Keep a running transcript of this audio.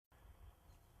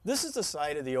This is the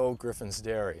site of the old Griffins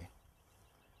Dairy.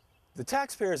 The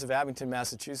taxpayers of Abington,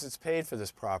 Massachusetts paid for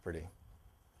this property.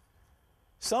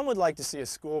 Some would like to see a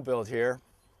school built here,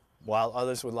 while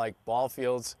others would like ball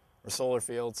fields or solar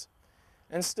fields,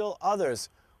 and still others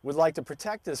would like to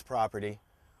protect this property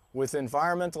with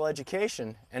environmental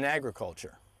education and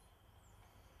agriculture.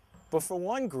 But for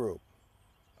one group,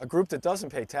 a group that doesn't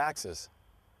pay taxes,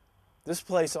 this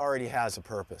place already has a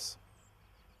purpose.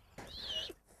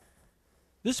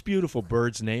 This beautiful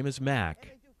bird's name is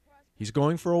Mac. He's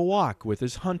going for a walk with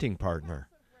his hunting partner.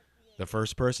 The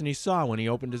first person he saw when he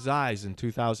opened his eyes in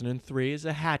 2003 is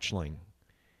a hatchling.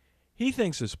 He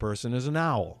thinks this person is an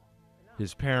owl,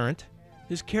 his parent,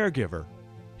 his caregiver,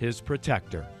 his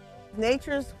protector.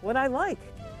 Nature's what I like,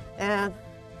 and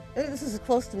this is as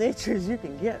close to nature as you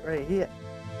can get right here.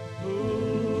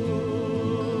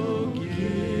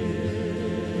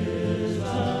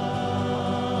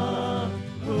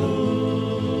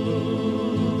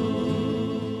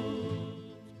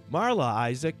 Marla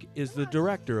Isaac is the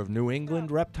director of New England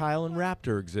Reptile and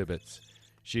Raptor exhibits.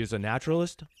 She is a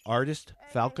naturalist, artist,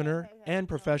 falconer, and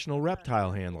professional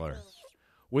reptile handler.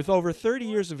 With over 30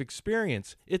 years of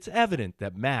experience, it's evident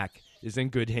that Mac is in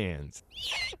good hands.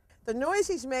 The noise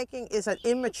he's making is an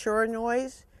immature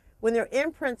noise. When they're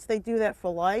imprints, they do that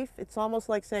for life. It's almost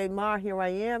like saying, Ma, here I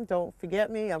am, don't forget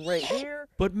me, I'm right here.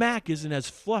 But Mac isn't as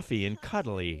fluffy and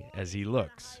cuddly as he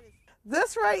looks.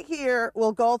 This right here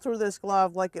will go through this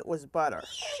glove like it was butter,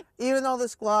 even though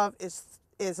this glove is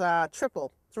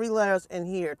triple, 3 layers in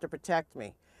here to protect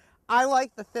me. I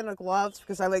like the thinner gloves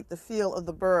because I like the feel of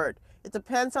the bird. It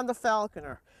depends on the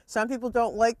falconer. Some people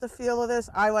don't like the feel of this.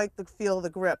 I like the feel of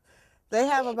the grip. They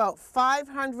have about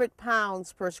 500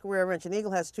 pounds per square inch. An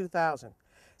eagle has 2,000.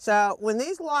 So when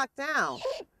these lock down,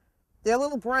 their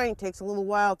little brain takes a little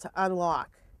while to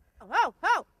unlock. Ho,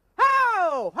 ho,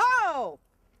 ho, ho!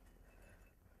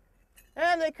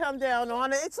 And they come down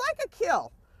on it. It's like a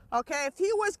kill, okay? If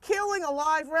he was killing a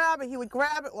live rabbit, he would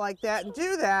grab it like that and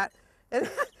do that. And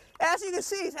as you can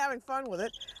see, he's having fun with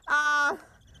it.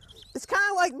 It's kind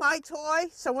of like my toy.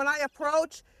 So when I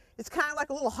approach, it's kind of like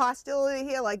a little hostility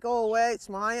here, like go away, it's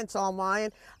mine, it's all mine.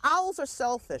 Owls are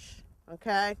selfish,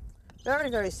 okay? Very,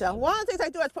 very selfish. One of the things I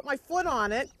do is put my foot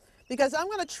on it because I'm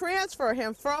going to transfer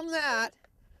him from that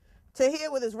to here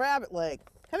with his rabbit leg.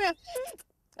 Come here.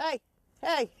 Hey,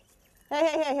 hey. Hey,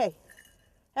 hey, hey, hey.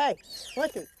 Hey,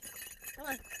 listen. Come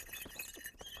on.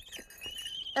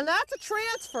 And that's a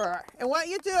transfer. And what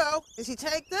you do is you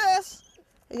take this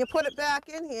and you put it back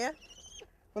in here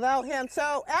without him.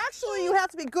 So actually you have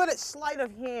to be good at sleight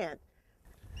of hand.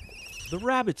 The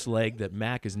rabbit's leg that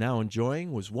Mac is now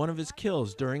enjoying was one of his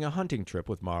kills during a hunting trip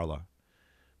with Marla.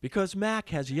 Because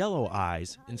Mac has yellow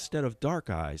eyes instead of dark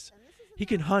eyes, he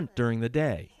can hunt during the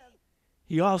day.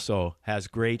 He also has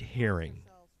great hearing.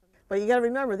 But you got to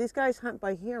remember, these guys hunt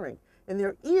by hearing, and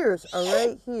their ears are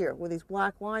right here, where these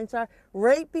black lines are,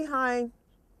 right behind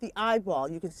the eyeball.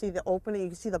 You can see the opening, you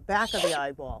can see the back of the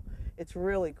eyeball. It's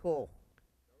really cool.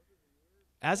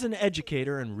 As an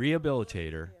educator and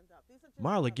rehabilitator,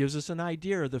 Marla gives us an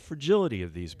idea of the fragility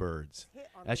of these birds,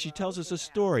 as she tells us a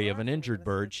story of an injured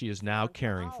bird she is now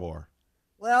caring for.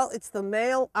 Well, it's the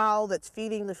male owl that's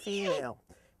feeding the female.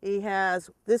 He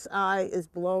has, this eye is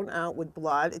blown out with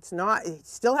blood. It's not, he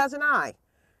still has an eye.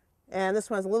 And this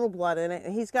one has a little blood in it,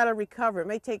 and he's got to recover. It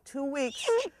may take 2 weeks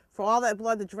for all that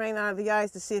blood to drain out of the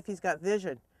eyes to see if he's got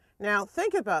vision. Now,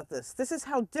 think about this. This is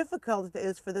how difficult it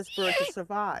is for this bird to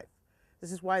survive.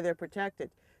 This is why they're protected.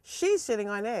 She's sitting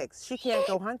on eggs. She can't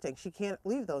go hunting. She can't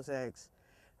leave those eggs.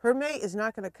 Her mate is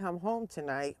not going to come home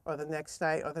tonight or the next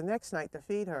night or the next night to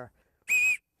feed her.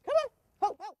 Come on,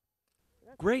 ho, ho.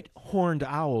 Great horned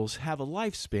owls have a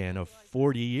lifespan of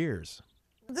 40 years.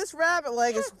 This rabbit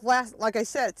leg is, like I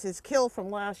said, it's his kill from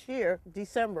last year,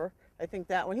 December. I think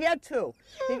that one. He had 2.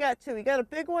 He got 2. He got a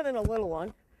big one and a little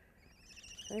one.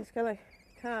 And he's going to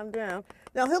calm down.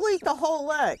 Now, he'll eat the whole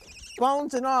leg,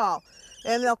 bones and all.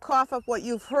 And they'll cough up what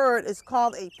you've heard is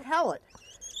called a pellet.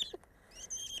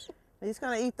 And he's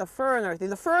going to eat the fur and everything.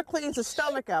 The fur cleans the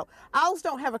stomach out. Owls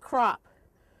don't have a crop.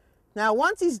 Now,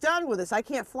 once he's done with this, I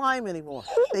can't fly him anymore.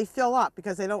 They fill up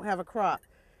because they don't have a crop.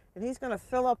 And he's going to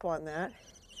fill up on that.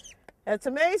 And it's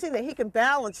amazing that he can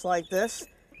balance like this.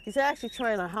 He's actually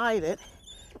trying to hide it.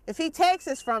 If he takes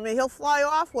this from me, he'll fly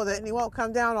off with it and he won't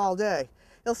come down all day.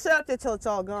 He'll sit up there till it's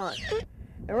all gone.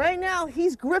 And right now,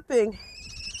 he's gripping.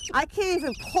 I can't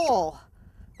even pull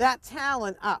that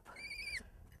talon up.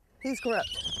 He's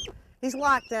gripped. He's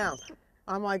locked down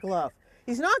on my glove.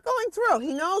 He's not going through.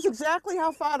 He knows exactly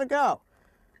how far to go.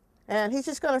 And he's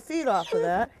just going to feed off of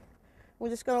that. We're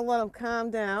just going to let him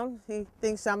calm down. He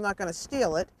thinks I'm not going to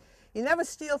steal it. You never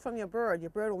steal from your bird.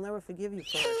 Your bird will never forgive you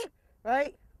for it,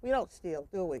 right? We don't steal,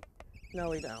 do we?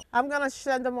 No, we don't. I'm going to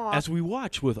send him off. As we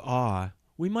watch with awe,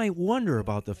 we might wonder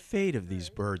about the fate of these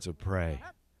birds of prey.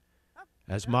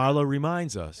 As Marla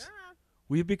reminds us,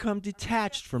 we have become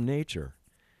detached from nature,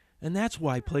 and that's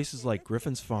why places like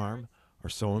Griffin's Farm are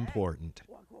so important.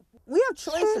 We have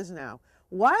choices now.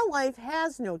 Wildlife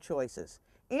has no choices.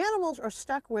 Animals are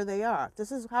stuck where they are. This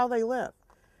is how they live.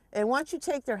 And once you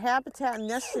take their habitat and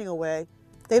nesting away,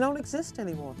 they don't exist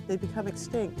anymore. They become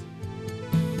extinct.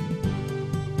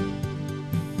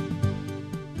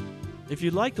 If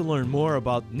you'd like to learn more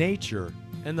about nature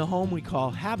and the home we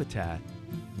call habitat,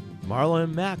 Marla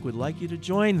and Mac would like you to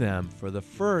join them for the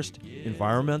first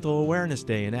Environmental Awareness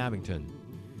Day in Abington.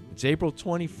 It's April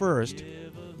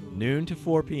 21st, noon to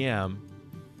 4 p.m.,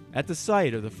 at the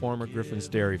site of the former Griffins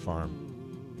Dairy Farm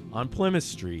on Plymouth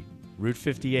Street, Route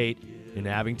 58 in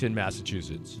Abington,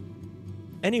 Massachusetts.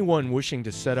 Anyone wishing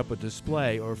to set up a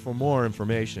display or for more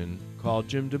information, call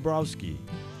Jim Dombrowski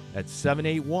at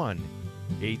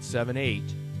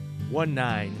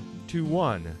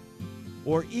 781-878-1921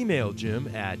 or email Jim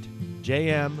at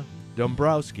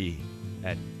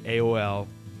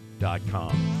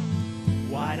jmdombrowski@aol.com.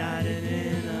 Wide-eyed and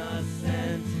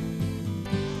innocent,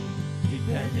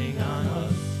 depending on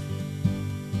us.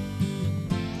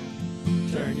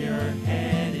 Turn your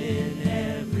head in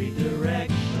every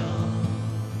direction.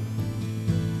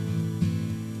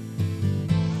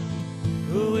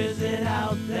 Who is it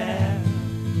out there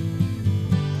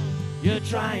you're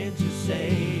trying to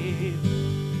save?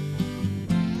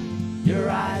 Your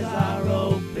eyes are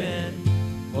open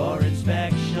for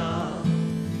inspection.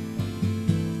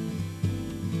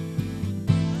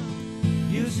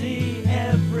 You see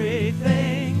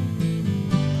everything.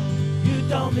 You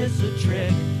don't miss a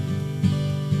trick.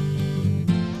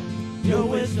 Your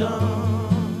wisdom